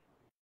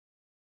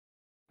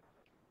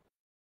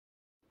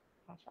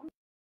 I'm trying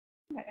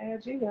to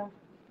add Gio.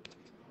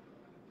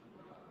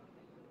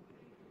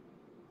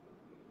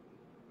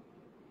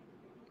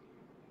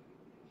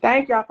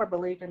 Thank y'all for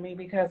believing me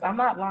because I'm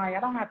not lying. I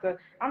don't have to.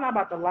 I'm not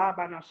about to lie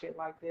about no shit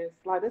like this.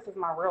 Like this is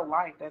my real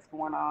life that's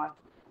going on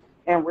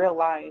in real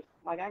life.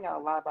 Like I ain't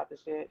gotta lie about the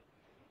shit.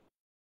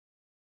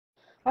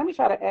 Let me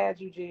try to add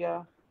you,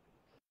 Gio.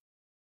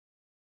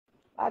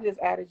 I just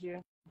added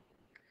you.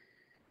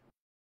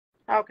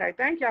 Okay,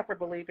 thank y'all for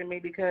believing me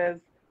because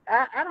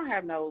I don't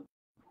have no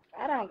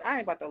I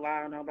ain't about to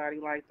lie on nobody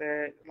like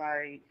that.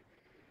 Like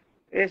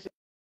it's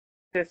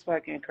just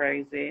fucking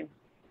crazy.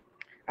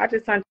 I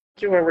just sent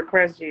you a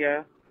request,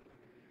 Gia.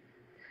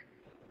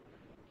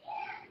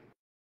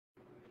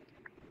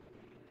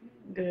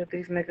 Dude,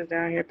 these niggas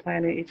down here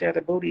playing at each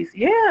other booties.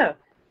 Yeah,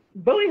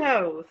 booty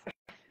hoes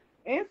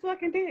and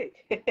sucking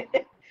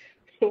dick.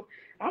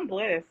 I'm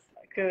blessed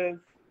because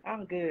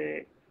I'm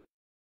good.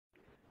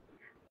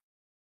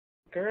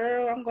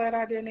 Girl, I'm glad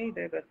I didn't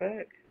either. The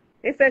fuck?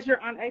 It says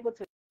you're unable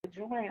to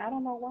join. I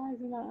don't know why is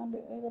he not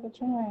able to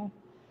join.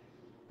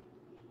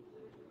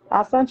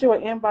 I sent you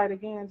an invite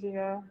again,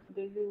 Gia.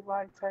 Do you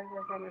like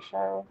Taylor from the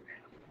show?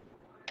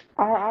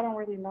 I don't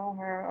really know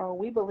her. Oh,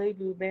 we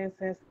believe you've been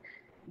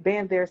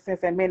there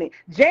since a minute.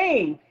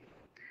 Jane,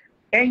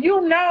 and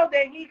you know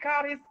that he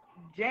called his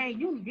Jane,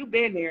 you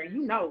been there,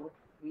 you know.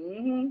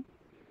 Mm-hmm.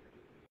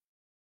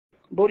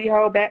 Booty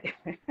hole back.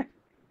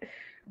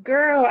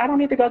 Girl, I don't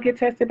need to go get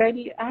tested,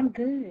 baby. I'm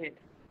good.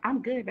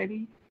 I'm good,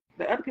 baby.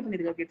 The other people need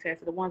to go get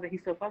tested, the ones that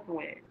he's still fucking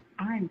with.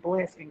 I'm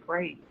blessed and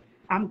great.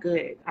 I'm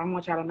good. I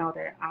want y'all to know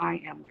that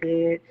I am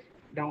good.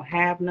 Don't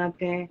have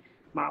nothing.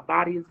 My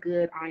body is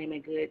good. I am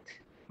in good.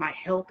 My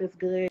health is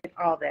good.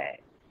 All that.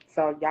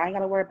 So y'all ain't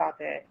gotta worry about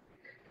that.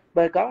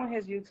 But go on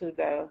his YouTube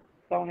though.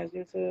 Go on his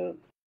YouTube.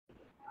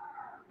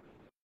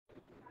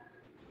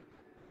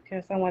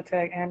 Can someone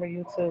tag Amber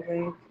YouTube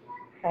link?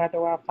 How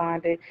do I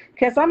find it?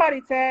 Can somebody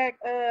tag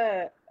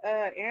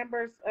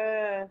Amber's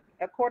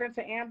according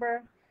to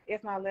Amber?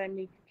 It's not letting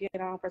me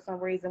get on for some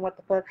reason. What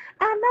the fuck?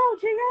 I know,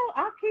 Gio.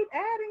 I keep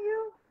adding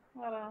you.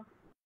 Hold on.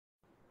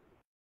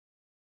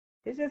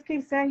 It just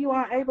keeps saying you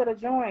aren't able to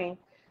join.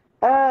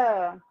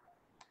 Uh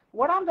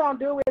what I'm gonna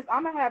do is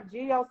I'm gonna have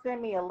Gio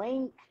send me a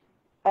link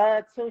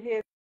to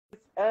his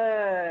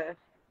uh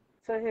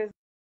to his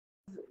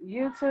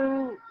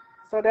YouTube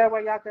so that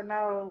way y'all can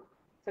know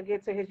to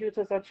get to his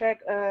YouTube. So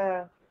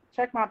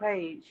check my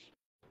page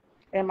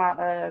and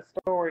my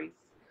stories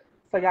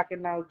so y'all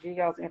can know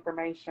Gio's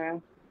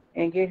information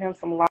and give him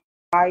some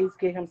likes,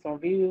 give him some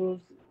views,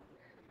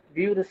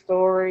 view the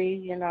story.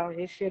 You know,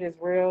 his shit is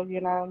real. You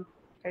know,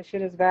 his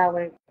shit is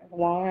valid.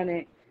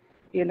 100.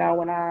 You know,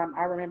 when I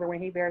remember when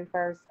he very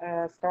first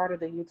started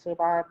the YouTube,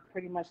 I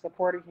pretty much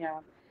supported him.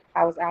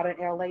 I was out in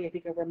LA, if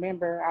you can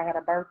remember. I had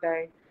a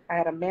birthday. I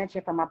had a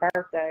mansion for my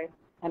birthday,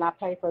 and I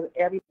paid for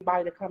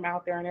everybody to come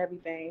out there and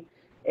everything.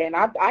 And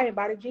I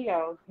invited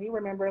Gio. He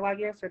remembered like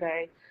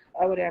yesterday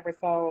or whatever.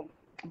 So,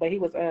 but he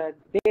was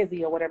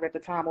busy or whatever at the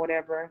time or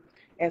whatever.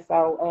 And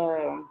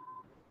so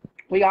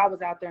we all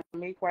was out there.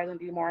 Me, Quaylen,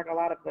 D. Mark, a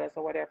lot of us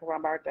or whatever for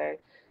my birthday.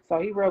 So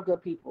he real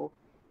good people.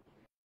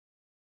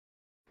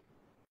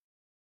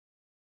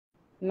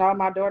 No,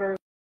 my daughter's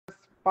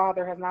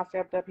father has not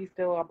stepped up. He's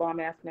still a bum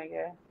ass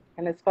nigga.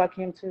 And it's fuck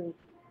him too.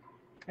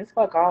 It's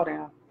fuck all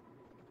them.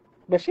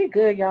 But she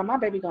good, y'all. My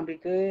baby gonna be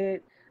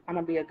good. I'm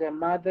gonna be a good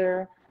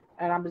mother.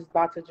 And I'm just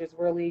about to just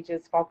really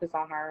just focus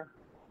on her.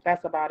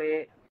 That's about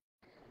it.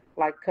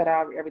 Like cut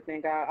out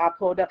everything out. I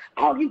pulled up.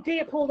 Oh, you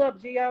did pull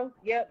up, Gio.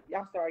 Yep.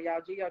 I'm sorry, y'all.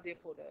 Gio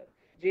did pull up.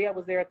 Gio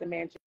was there at the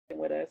mansion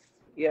with us.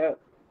 Yep.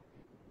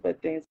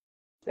 But things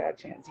got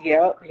chance.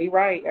 Yep, he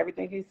right.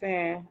 Everything he's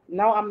saying.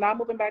 No, I'm not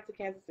moving back to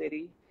Kansas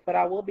City, but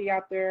I will be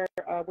out there.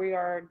 We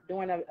are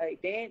doing a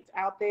event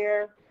out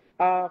there.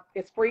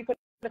 It's free for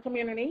the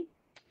community.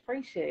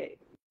 Free shit.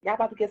 Y'all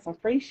about to get some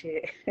free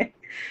shit.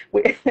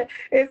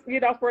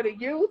 It's for the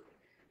youth.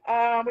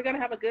 We're gonna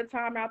have a good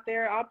time out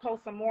there. I'll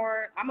post some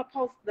more. I'm gonna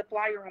post the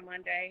flyer on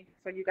Monday,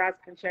 so you guys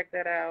can check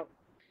that out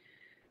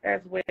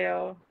as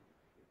well.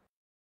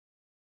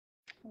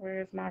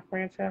 Where's my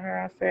friend? Tell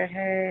her I said,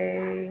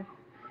 hey,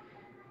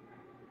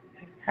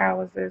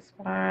 how is this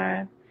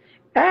fine?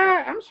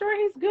 I'm sure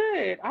he's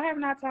good. I have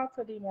not talked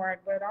to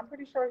D-Mark, but I'm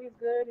pretty sure he's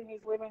good and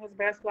he's living his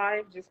best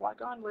life just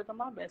like I'm living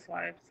my best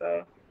life.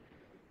 So,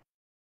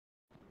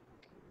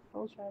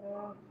 we'll try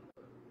to.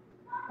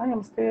 I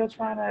am still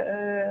trying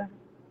to.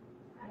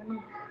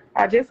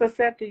 I just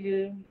accepted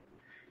you.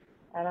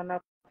 I don't know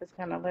if it's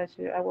gonna let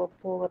you. I will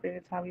pull up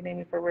anytime you need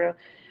me for real.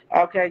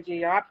 Okay,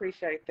 G, I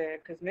appreciate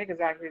that because niggas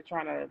out here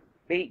trying to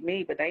beat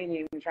me, but they ain't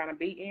even trying to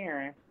beat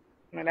Aaron.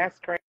 I mean, that's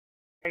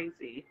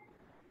crazy.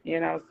 You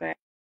know what I'm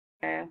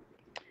saying?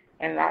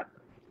 And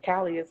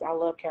Cali is. I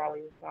love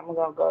Cali. I'm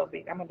gonna go.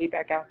 I'm gonna be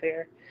back out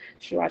there.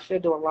 Sure, I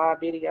should do a live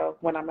video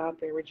when I'm out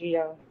there with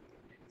Gio,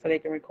 so they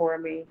can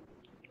record me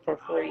for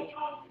free.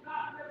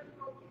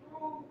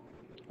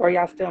 Or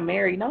y'all still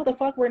married? No, the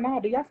fuck we're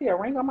not. Do y'all see a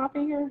ring on my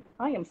finger?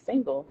 I am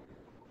single.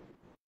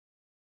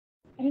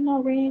 Ain't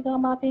no ring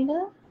on my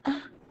finger.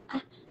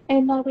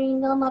 Ain't no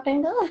ring on my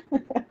finger.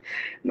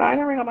 No, ain't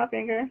no ring on my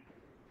finger.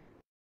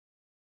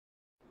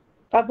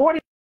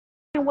 Avoiding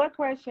what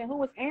question? Who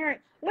was Aaron?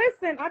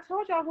 Listen, I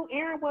told y'all who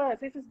Aaron was.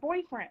 It's his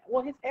boyfriend.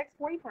 Well, his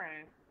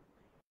ex-boyfriend.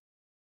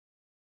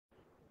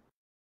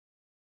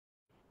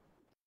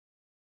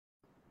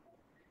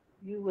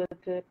 You a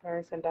good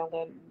person. Don't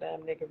let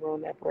them nigga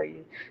ruin that for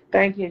you.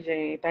 Thank you,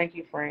 Jean. Thank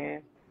you,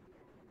 friend.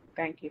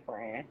 Thank you,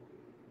 friend.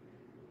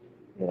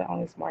 You're the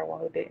only smart one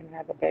who didn't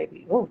have a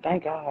baby. Oh,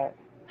 thank God.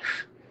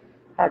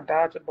 I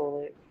dodged a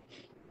bullet.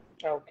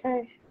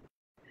 Okay.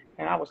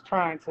 And I was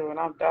trying to, and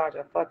I'm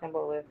dodging a fucking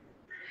bullet.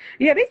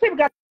 Yeah, these people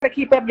got to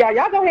keep up, y'all.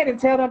 Y'all go ahead and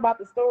tell them about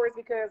the stories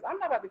because I'm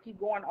not about to keep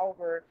going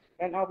over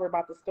and over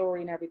about the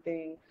story and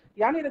everything.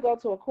 Y'all need to go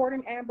to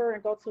According Amber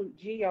and go to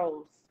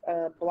Geo's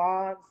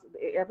blogs.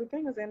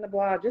 Everything is in the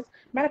blog. Just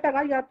matter of fact,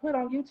 all you got to put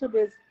on YouTube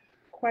is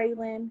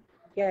Quaylen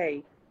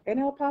Gay, and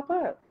it'll pop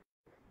up.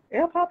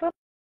 It'll pop up.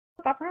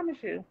 I promise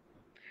you.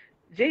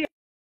 Geo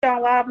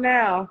on live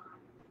now.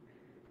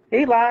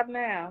 He live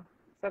now.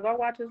 So go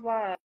watch his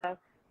live.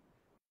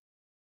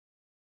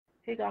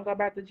 He gonna go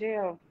back to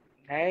jail.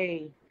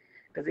 Hey,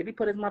 because if he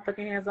put his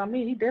motherfucking hands on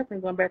me, he definitely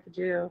going back to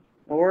jail.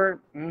 Or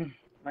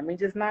let me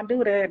just not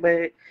do that.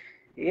 But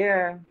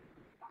yeah,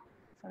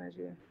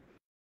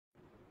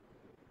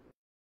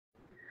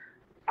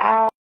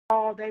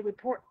 oh, they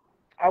report.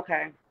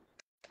 Okay,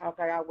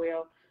 okay, I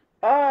will.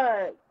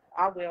 I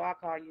will. I'll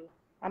call you.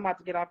 I'm about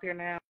to get off here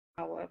now.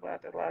 What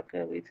about the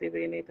Lockup? We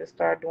TV need to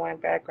start doing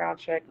background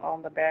check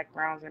on the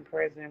backgrounds in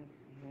prison.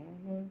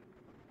 hmm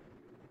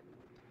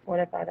What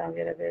if I don't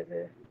get a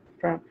visit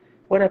from?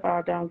 What if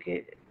I don't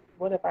get?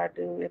 What if I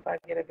do? If I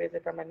get a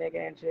visit from a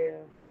nigga in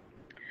jail?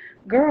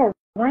 Girl,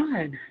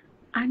 run.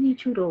 I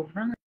need you to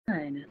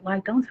run.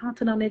 Like, don't talk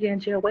to no nigga in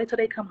jail. Wait till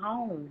they come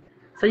home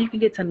so you can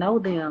get to know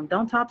them.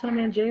 Don't talk to them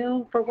in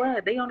jail for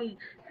what? They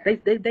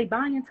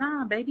buying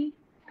time, baby.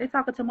 They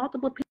talking to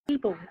multiple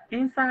people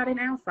inside and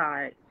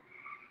outside.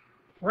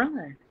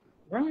 Run.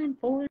 Run,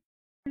 Forrest.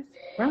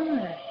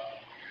 Run.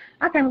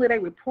 I can't believe they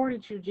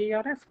reported you,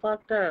 Gio. That's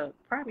fucked up.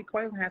 Probably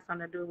Quaylen has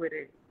something to do with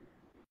it.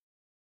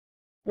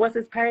 What's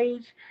his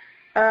page?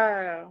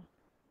 Uh,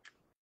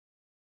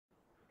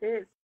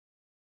 it's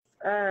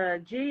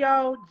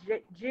GEO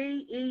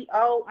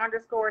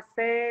underscore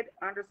said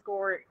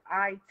underscore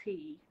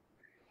IT.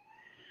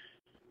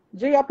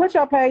 Geo, put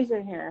your page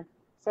in here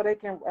so they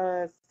can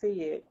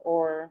see it.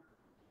 Or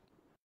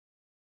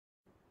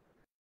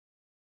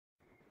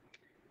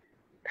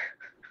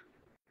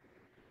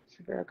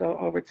she better go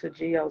over to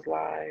Geo's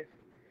live.